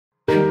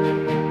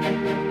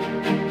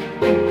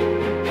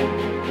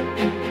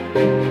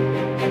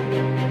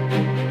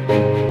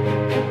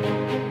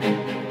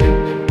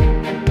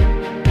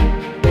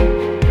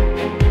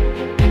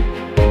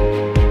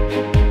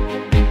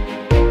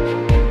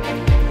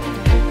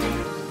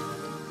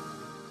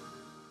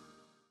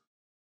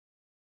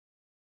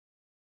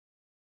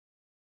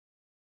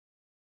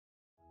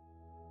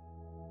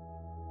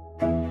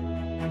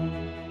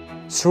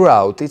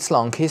Throughout its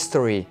long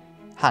history,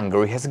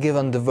 Hungary has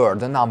given the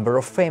world a number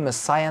of famous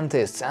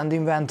scientists and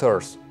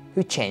inventors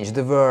who changed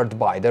the world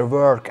by their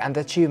work and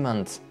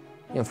achievements,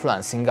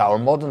 influencing our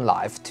modern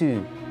life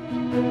too.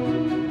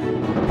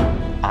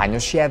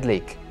 Ányos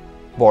Jedlik,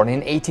 born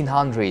in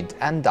 1800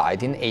 and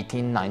died in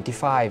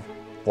 1895,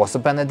 was a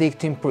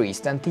Benedictine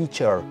priest and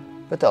teacher,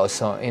 but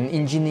also an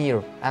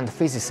engineer and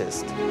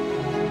physicist.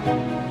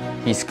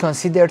 He is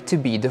considered to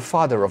be the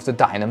father of the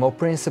dynamo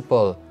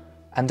principle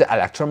and the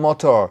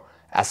electromotor,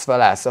 as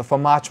well as of a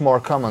much more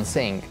common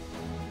thing,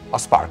 a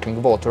sparkling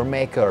water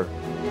maker.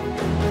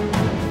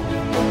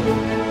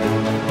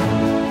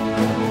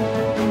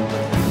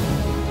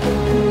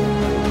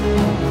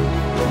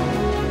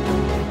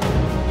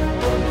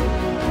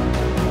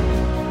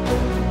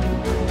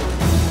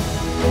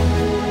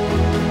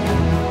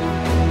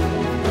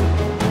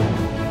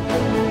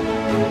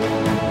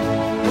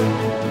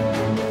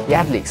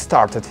 Jedlik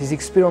started his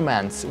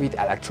experiments with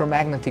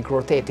electromagnetic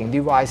rotating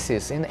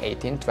devices in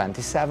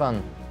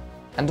 1827,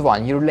 and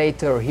 1 year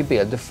later he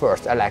built the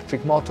first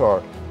electric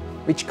motor,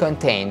 which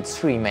contained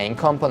 3 main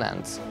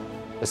components: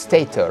 a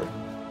stator,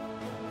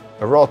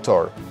 a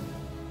rotor,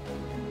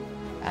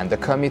 and a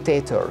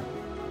commutator.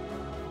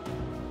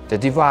 The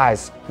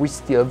device, which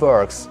still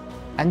works,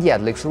 and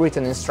Jedlik's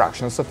written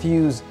instructions of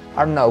use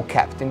are now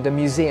kept in the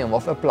Museum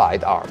of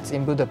Applied Arts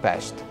in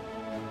Budapest.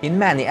 In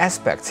many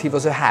aspects he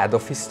was ahead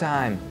of his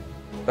time,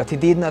 but he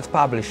did not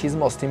publish his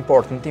most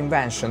important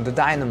invention, the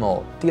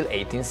dynamo, till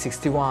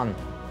 1861.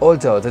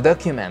 Although the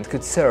document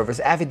could serve as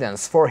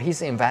evidence for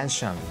his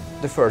invention,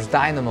 the first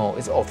dynamo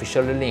is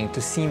officially linked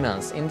to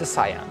Siemens in the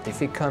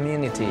scientific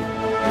community.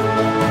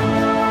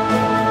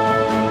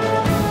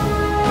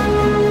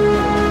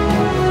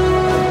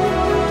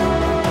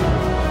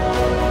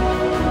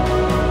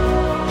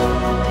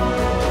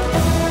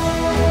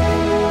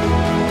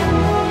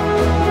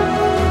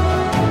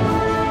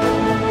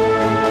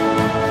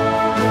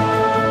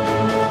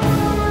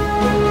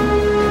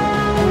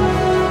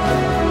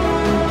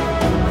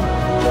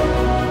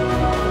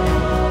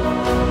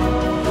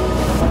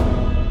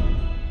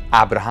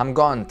 Abraham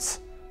Ganz,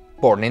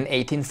 born in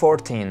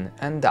 1814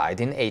 and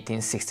died in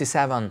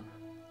 1867,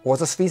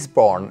 was a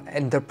Swiss-born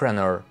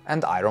entrepreneur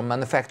and iron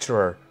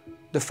manufacturer,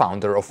 the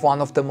founder of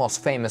one of the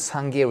most famous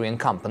Hungarian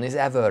companies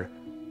ever,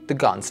 the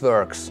Ganz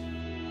Works.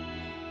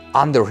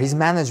 Under his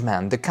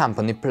management, the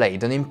company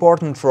played an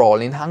important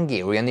role in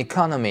Hungarian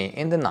economy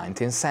in the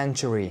 19th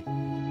century.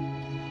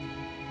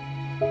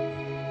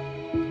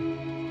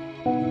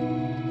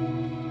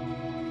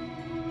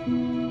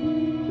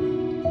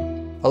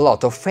 A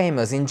lot of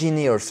famous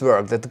engineers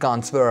worked at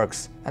Ganz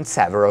Works, and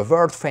several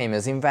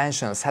world-famous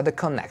inventions had a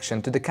connection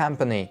to the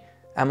company,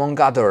 among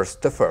others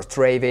the first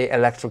railway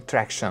electric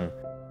traction,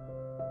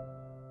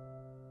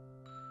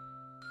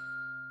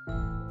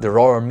 the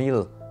roller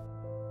mill,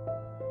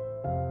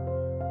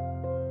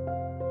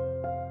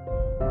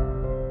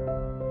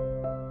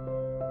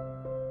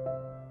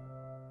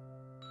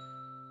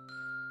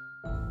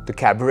 the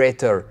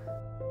carburetor,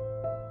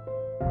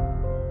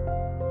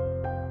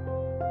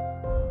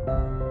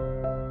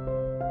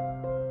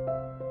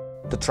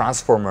 the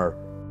transformer,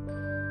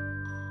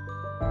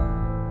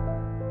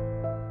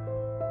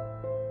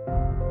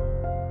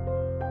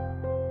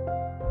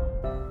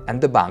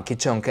 and the Banki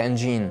Csonka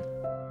engine.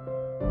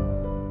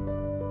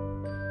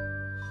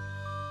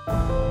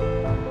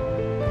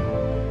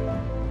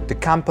 The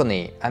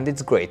company and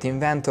its great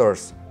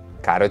inventors: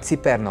 Károly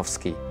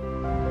Cipernowski,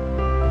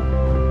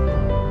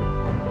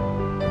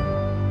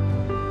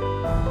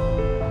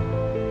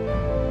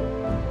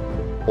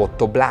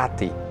 Otto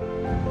Bláti,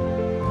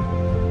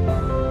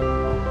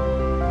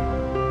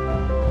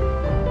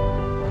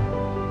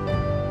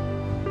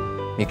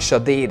 Miksa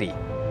Déri,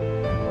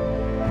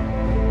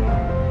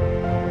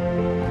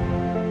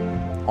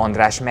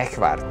 András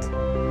Mechvárt,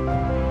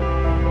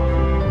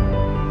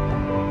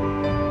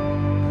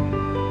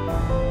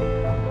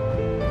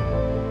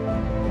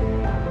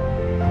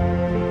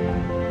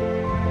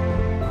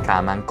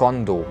 Kálmán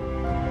Kandó,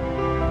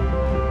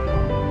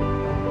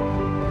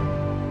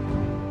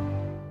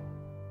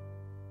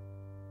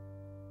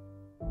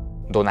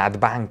 Donát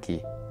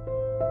Bánki,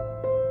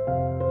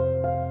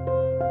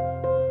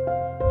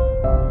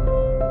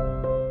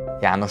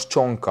 János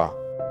Csonka,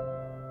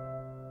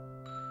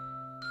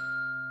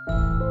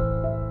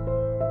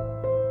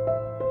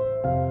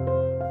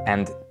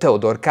 and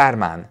Theodor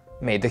Kármán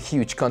made a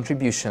huge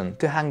contribution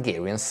to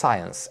Hungarian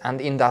science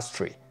and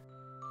industry.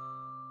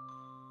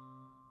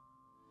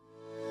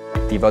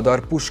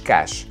 Tivadar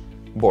Puskás,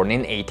 born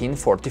in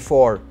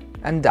 1844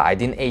 and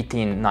died in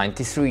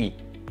 1893,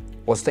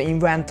 was the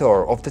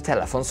inventor of the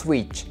telephone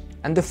switch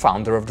and the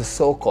founder of the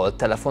so-called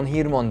telephone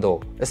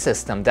hírmondó, a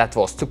system that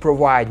was to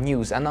provide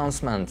news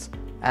announcements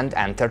and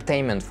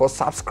entertainment for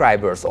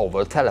subscribers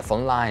over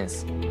telephone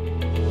lines.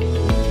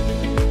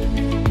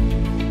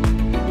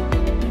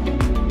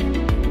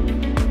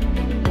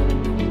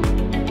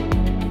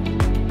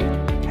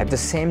 At the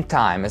same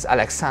time as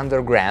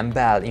Alexander Graham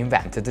Bell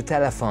invented the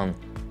telephone,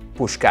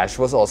 Puskás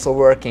was also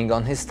working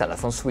on his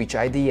telephone switch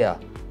idea.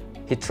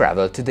 He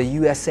traveled to the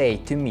USA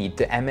to meet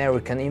the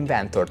American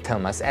inventor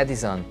Thomas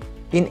Edison.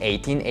 In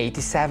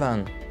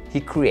 1887,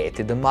 he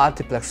created the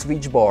multiplex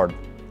switchboard,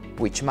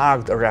 which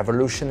marked a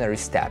revolutionary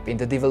step in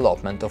the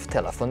development of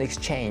telephone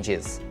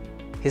exchanges.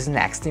 His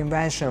next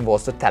invention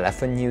was the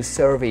telephone news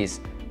service,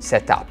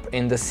 set up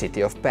in the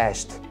city of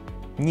Pest.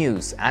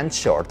 News and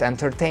short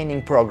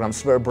entertaining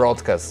programs were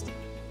broadcast,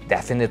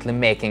 definitely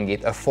making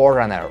it a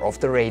forerunner of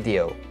the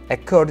radio.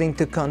 According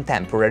to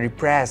contemporary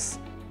press,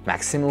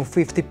 maximum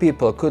 50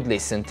 people could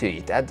listen to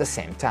it at the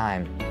same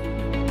time.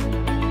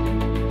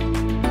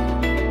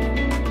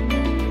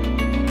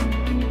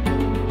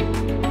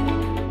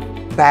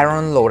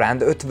 Baron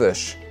Laurent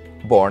Eötvös,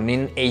 born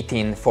in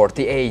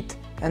 1848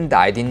 and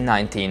died in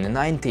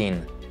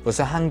 1919, was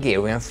a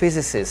Hungarian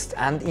physicist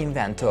and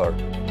inventor.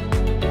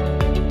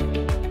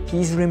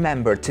 He is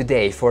remembered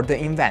today for the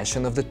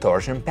invention of the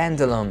torsion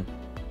pendulum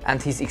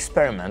and his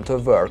experimental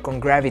work on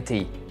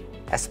gravity,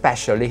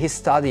 especially his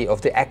study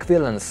of the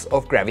equivalence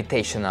of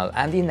gravitational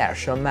and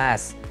inertial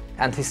mass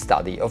and his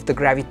study of the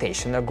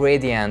gravitational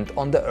gradient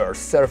on the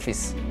Earth's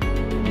surface.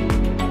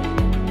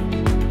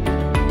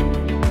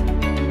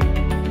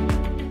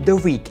 The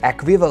weak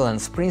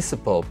equivalence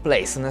principle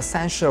plays an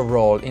essential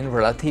role in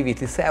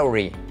relativity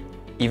theory.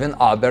 Even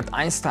Albert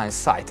Einstein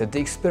cited the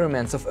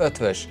experiments of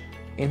Eötvös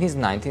in his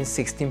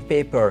 1916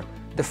 paper,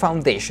 The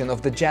Foundation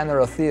of the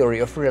General Theory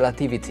of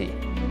Relativity.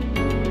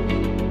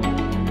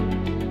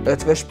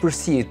 Eötvös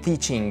pursued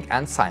teaching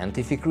and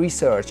scientific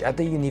research at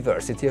the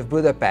University of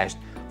Budapest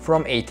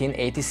from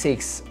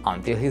 1886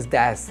 until his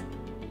death.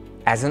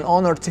 As an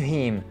honor to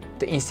him,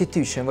 the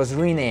institution was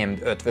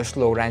renamed Eötvös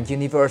Loránd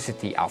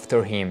University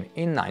after him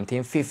in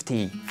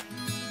 1950.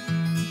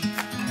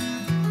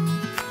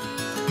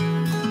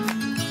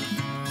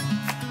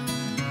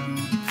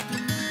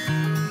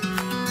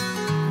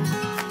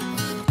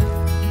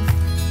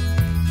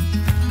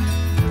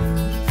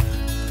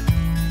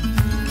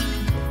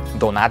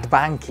 Donát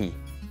Bánki,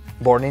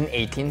 born in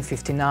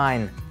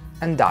 1859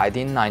 and died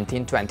in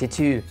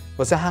 1922,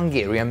 was a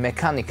Hungarian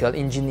mechanical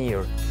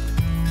engineer.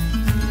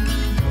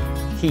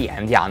 He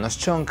and János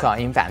Csonka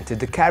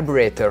invented the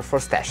carburetor for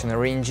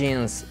stationary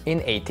engines in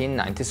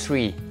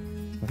 1893.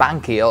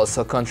 Bánki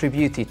also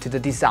contributed to the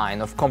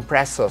design of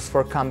compressors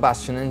for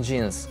combustion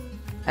engines,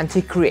 and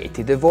he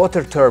created a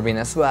water turbine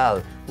as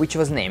well, which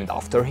was named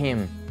after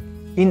him.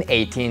 In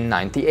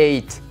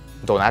 1898,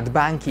 Donát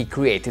Bánki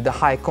created a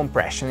high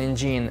compression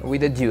engine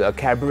with a dual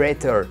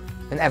carburetor,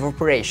 an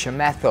evaporation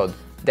method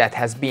that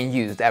has been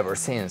used ever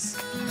since.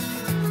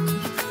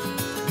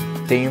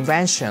 The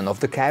invention of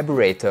the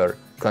carburetor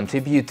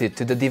contributed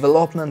to the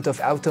development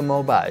of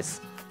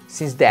automobiles,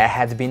 since there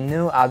had been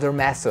no other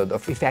method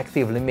of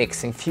effectively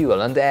mixing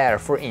fuel and air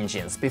for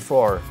engines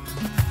before.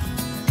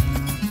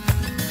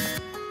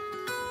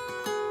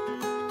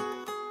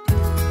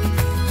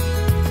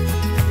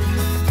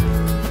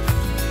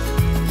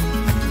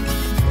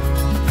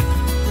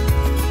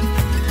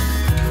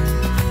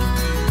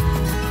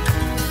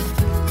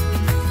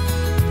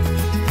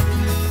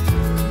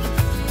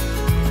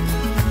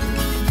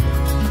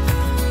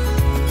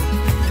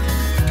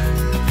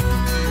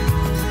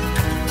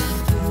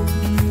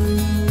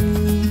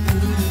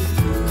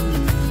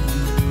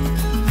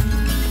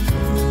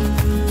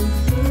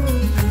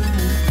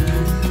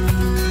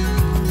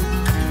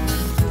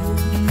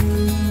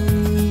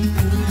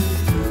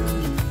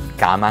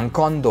 Kálmán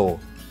Kandó,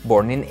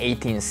 born in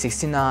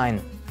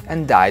 1869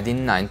 and died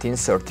in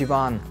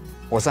 1931,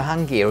 was a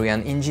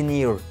Hungarian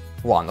engineer,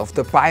 one of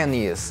the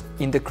pioneers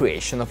in the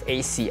creation of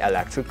AC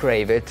electric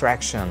railway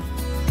traction.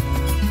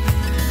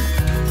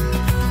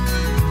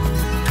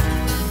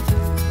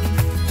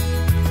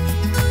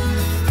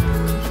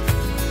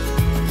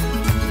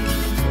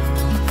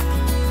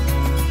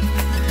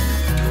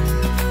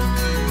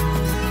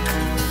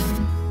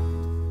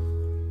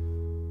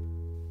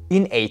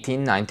 In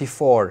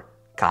 1894,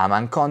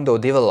 Kálmán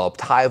Kandó developed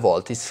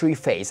high-voltage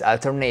three-phase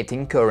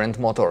alternating current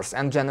motors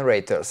and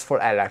generators for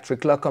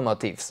electric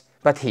locomotives,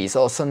 but he is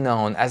also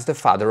known as the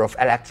father of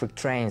electric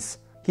trains.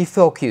 He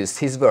focused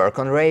his work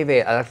on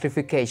railway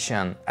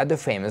electrification at the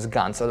famous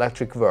Ganz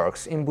Electric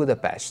Works in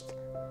Budapest.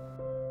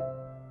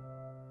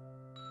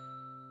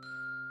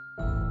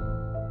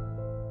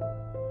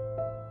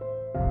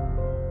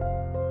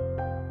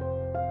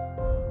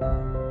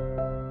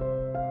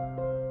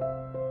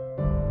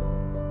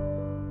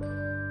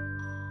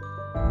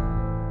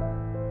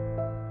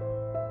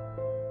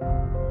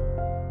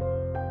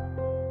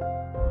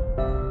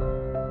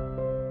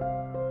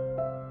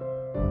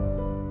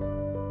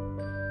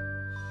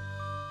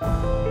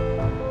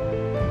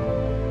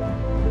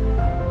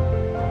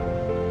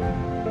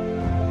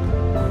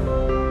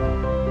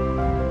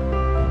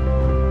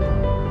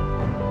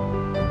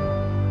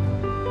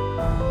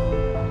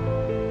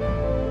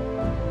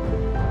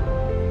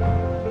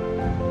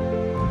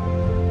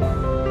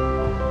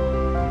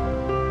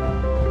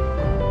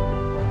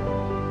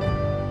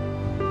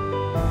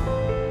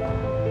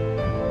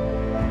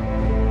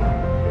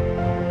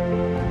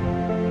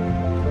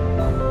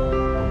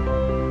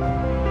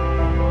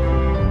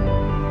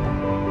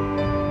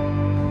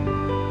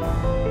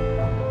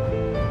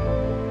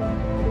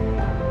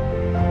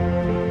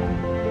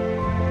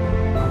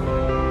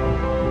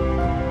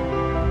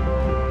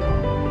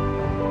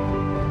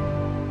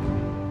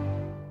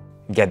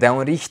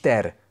 Gedeon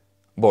Richter,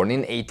 born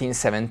in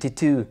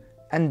 1872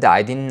 and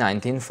died in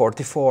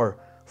 1944,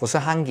 was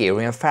a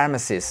Hungarian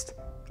pharmacist,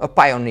 a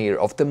pioneer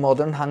of the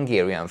modern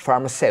Hungarian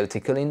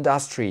pharmaceutical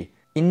industry.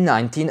 In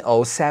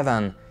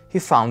 1907, he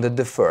founded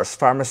the first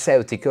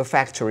pharmaceutical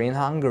factory in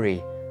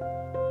Hungary.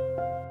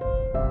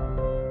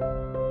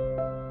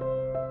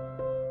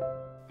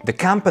 The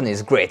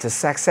company's greatest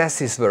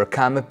successes were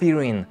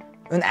Calmapirin,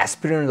 an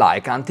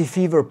aspirin-like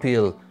anti-fever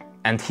pill,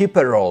 and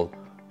Hiperol,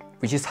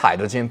 which is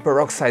hydrogen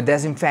peroxide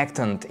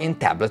disinfectant in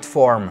tablet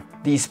form.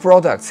 These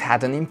products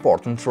had an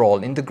important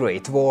role in the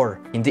Great War.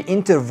 In the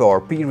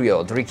interwar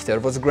period, Richter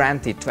was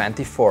granted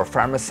 24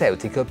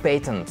 pharmaceutical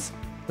patents.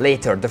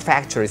 Later, the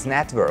factory's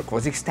network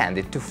was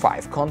extended to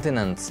 5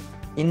 continents.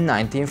 In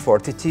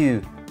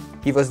 1942,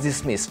 he was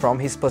dismissed from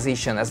his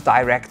position as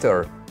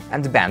director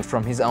and banned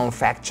from his own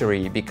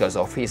factory because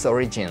of his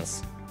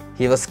origins.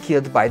 He was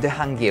killed by the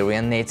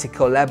Hungarian Nazi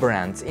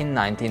collaborators in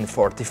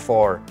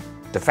 1944.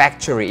 The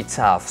factory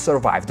itself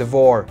survived the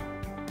war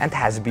and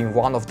has been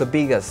one of the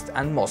biggest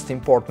and most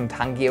important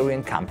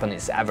Hungarian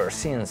companies ever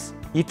since.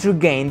 It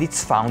regained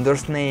its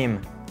founder's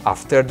name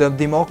after the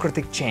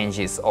democratic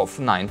changes of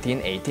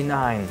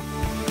 1989.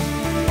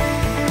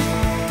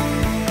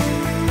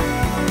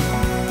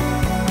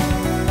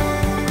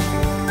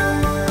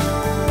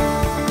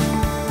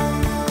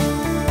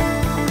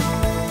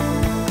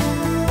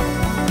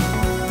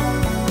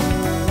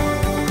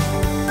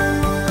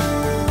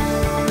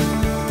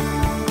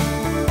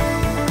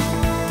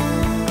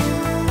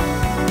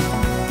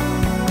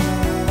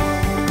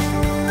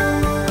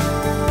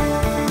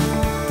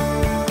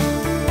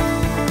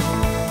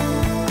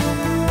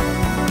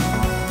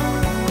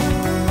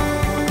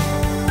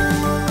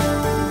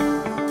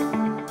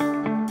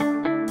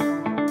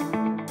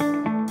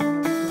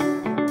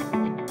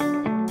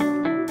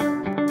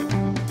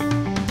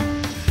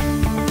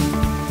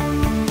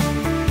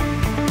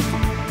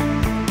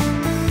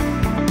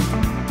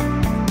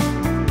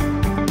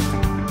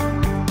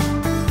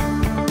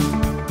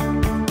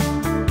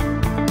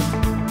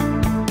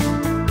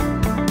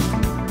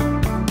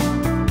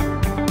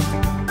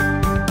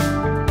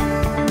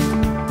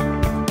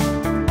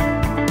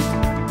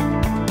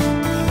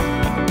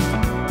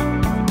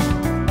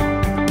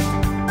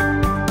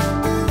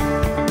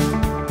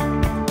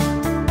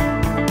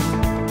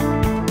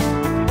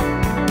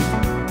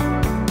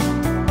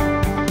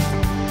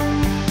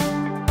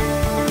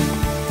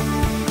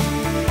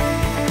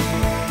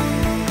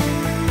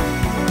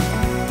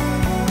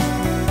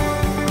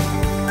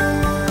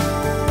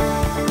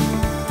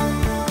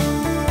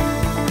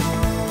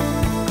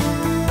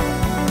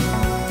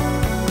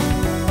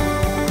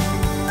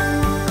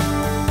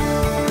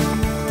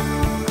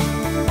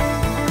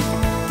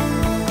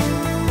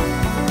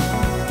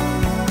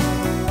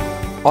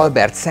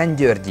 Albert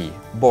Szent-Györgyi,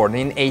 born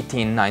in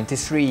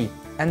 1893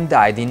 and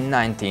died in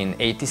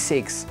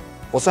 1986,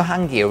 was a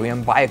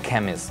Hungarian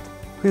biochemist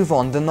who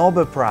won the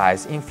Nobel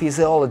Prize in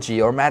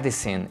Physiology or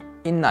Medicine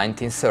in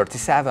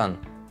 1937,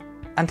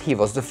 and he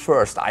was the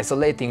first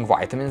isolating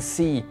vitamin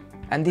C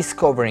and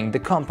discovering the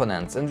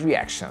components and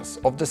reactions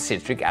of the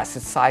citric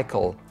acid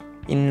cycle.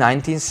 In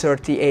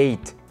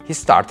 1938, he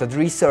started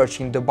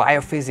researching the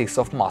biophysics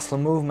of muscle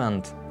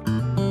movement.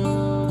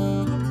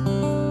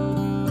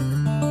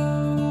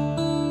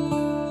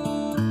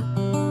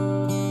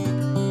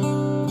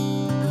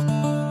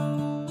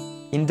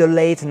 In the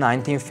late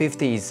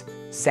 1950s,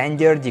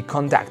 Szent-Györgyi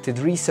conducted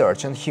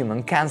research on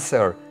human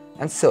cancer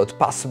and sought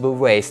possible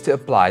ways to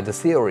apply the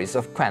theories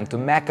of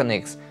quantum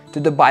mechanics to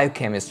the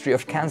biochemistry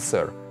of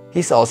cancer. He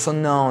is also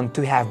known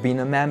to have been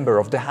a member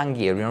of the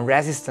Hungarian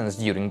resistance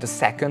during the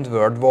Second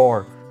World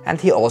War,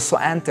 and he also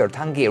entered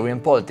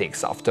Hungarian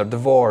politics after the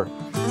war.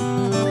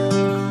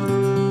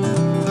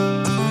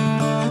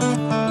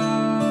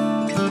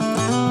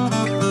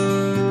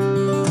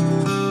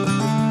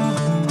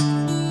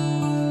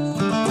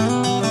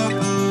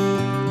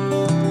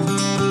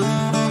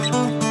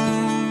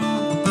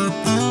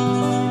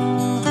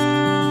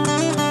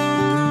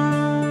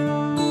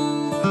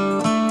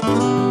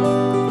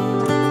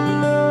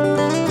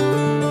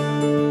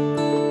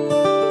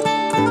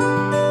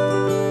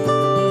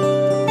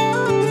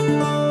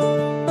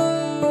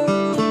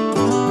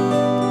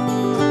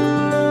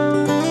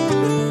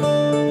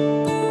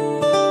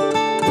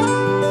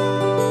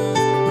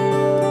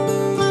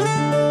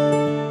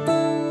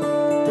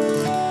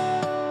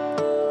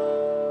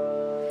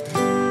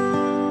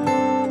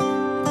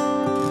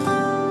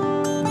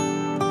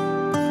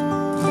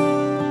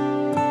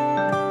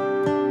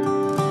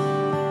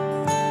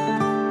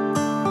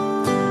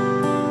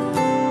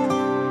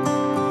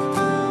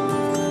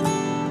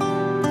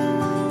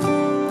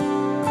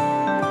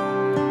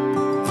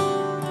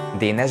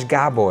 Dénes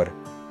Gábor,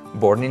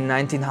 born in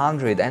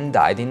 1900 and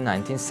died in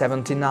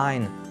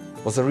 1979,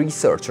 was a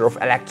researcher of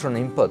electron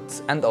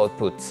inputs and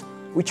outputs,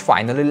 which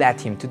finally led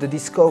him to the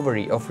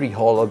discovery of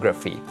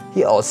reholography.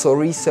 He also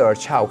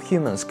researched how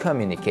humans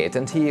communicate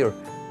and hear.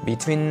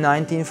 Between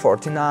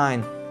 1949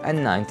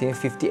 and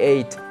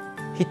 1958,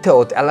 he He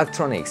taught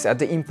electronics at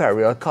the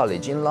Imperial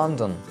College in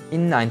London.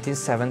 In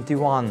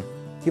 1971,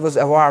 he was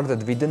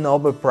awarded with the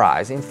Nobel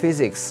Prize in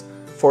Physics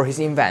for his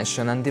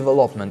invention and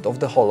development of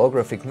the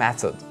holographic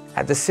method.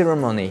 At the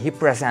ceremony, he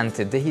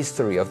presented the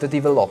history of the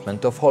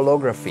development of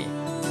holography.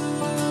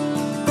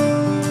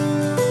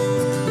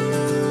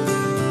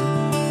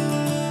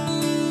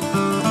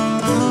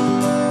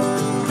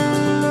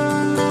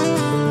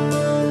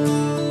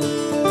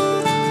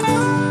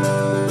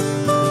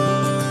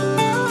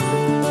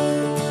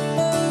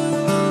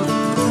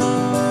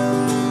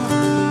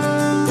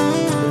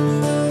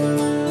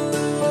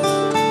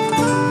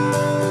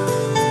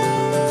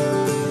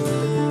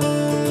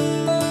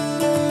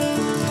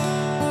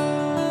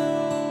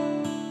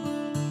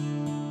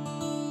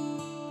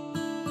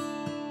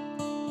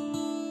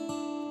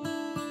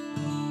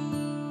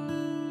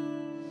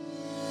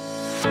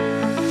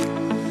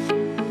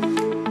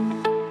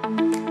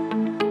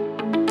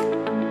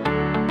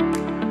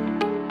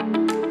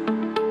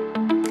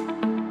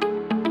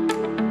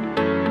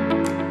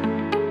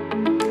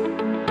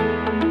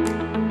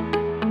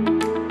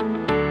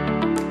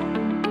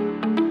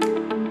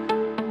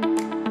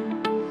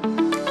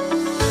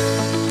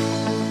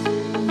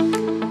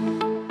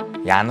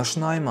 János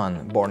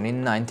Neumann, born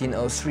in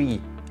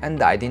 1903 and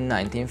died in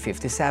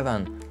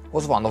 1957,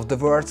 was one of the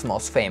world's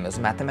most famous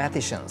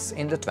mathematicians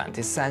in the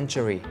 20th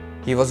century.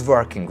 He was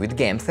working with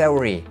game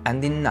theory,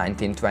 and in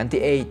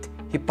 1928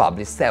 he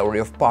published Theory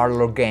of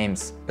Parlor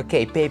Games, a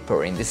key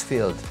paper in this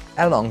field.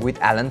 Along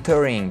with Alan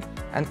Turing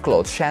and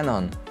Claude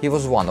Shannon, he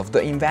was one of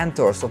the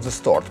inventors of the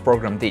stored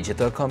program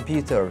digital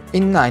computer.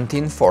 In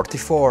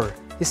 1944,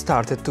 he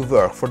started to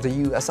work for the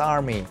US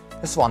Army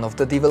as one of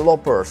the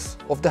developers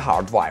of the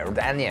hardwired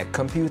ENIAC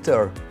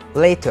computer.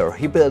 Later,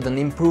 he built an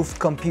improved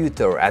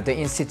computer at the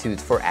Institute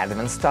for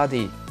Advanced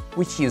Study,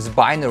 which used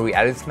binary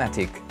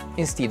arithmetic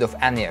instead of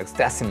ENIAC's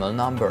decimal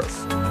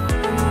numbers.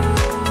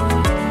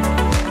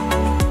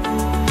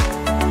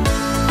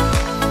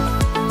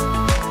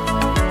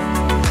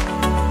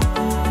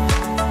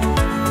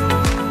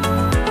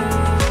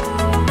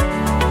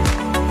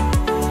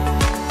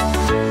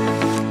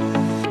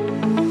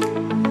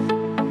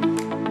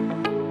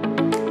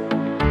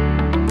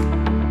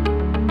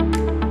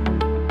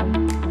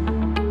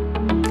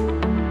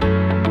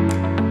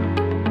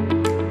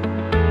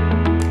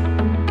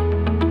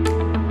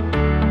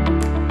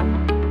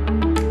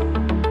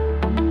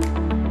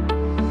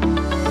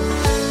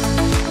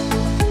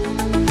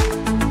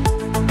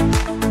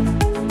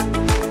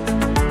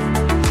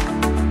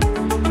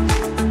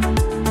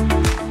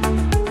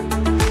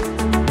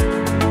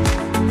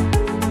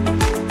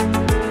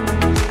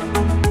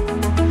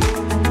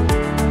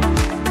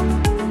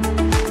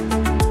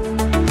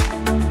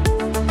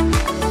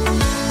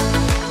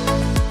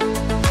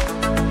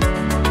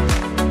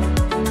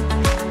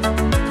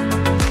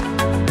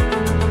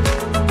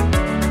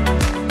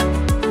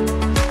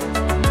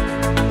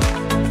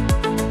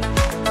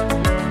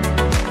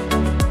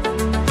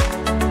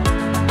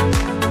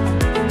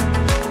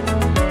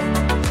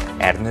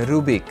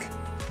 Rubik,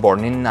 born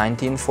in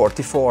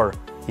 1944,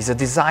 is a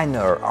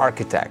designer,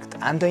 architect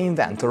and the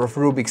inventor of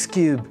Rubik's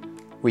Cube,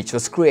 which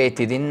was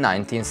created in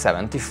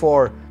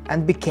 1974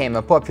 and became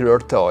a popular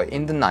toy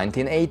in the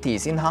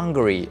 1980s in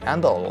Hungary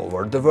and all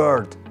over the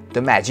world.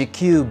 The Magic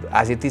Cube,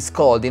 as it is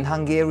called in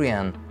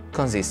Hungarian,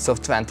 consists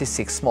of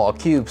 26 small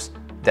cubes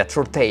that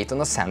rotate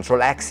on a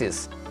central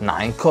axis.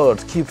 9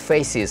 colored cube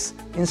faces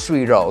in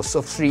 3 rows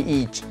of 3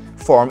 each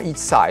form each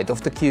side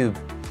of the cube.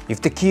 If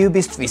the cube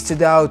is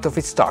twisted out of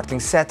its starting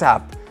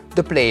setup,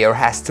 the player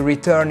has to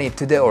return it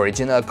to the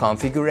original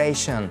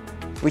configuration,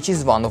 which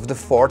is one of the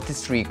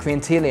 43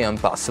 quintillion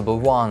possible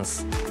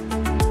ones.